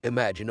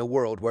Imagine a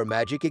world where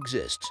magic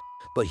exists,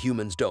 but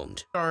humans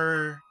don't.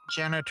 Our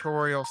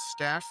janitorial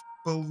staff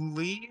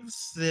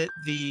believes that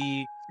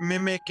the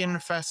mimic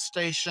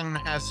infestation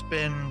has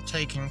been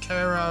taken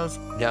care of.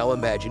 Now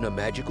imagine a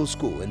magical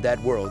school in that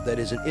world that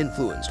isn't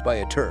influenced by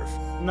a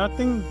TERF.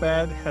 Nothing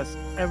bad has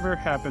ever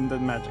happened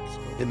in Magic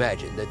School.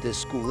 Imagine that this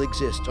school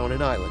exists on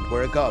an island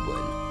where a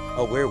goblin,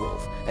 a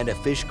werewolf, and a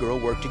fish girl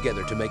work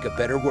together to make a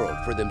better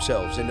world for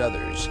themselves and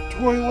others.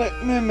 Toilet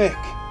mimic!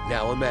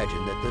 Now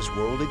imagine that this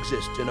world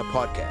exists in a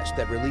podcast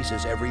that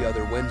releases every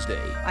other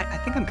Wednesday. I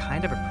think I'm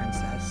kind of a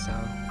princess, so,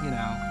 you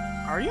know.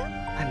 Are you?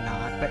 I'm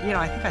not, but,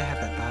 I think I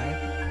have that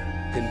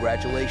vibe.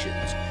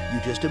 Congratulations, you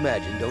just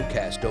imagined Don't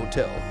Cast, Don't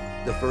Tell,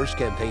 the first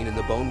campaign in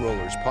the Bone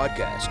Rollers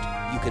podcast.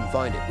 You can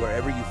find it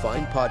wherever you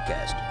find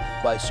podcasts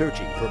by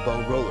searching for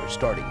Bone Rollers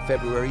starting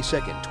February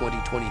 2nd,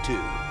 2022.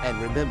 And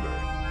remember,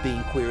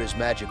 being queer is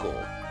magical.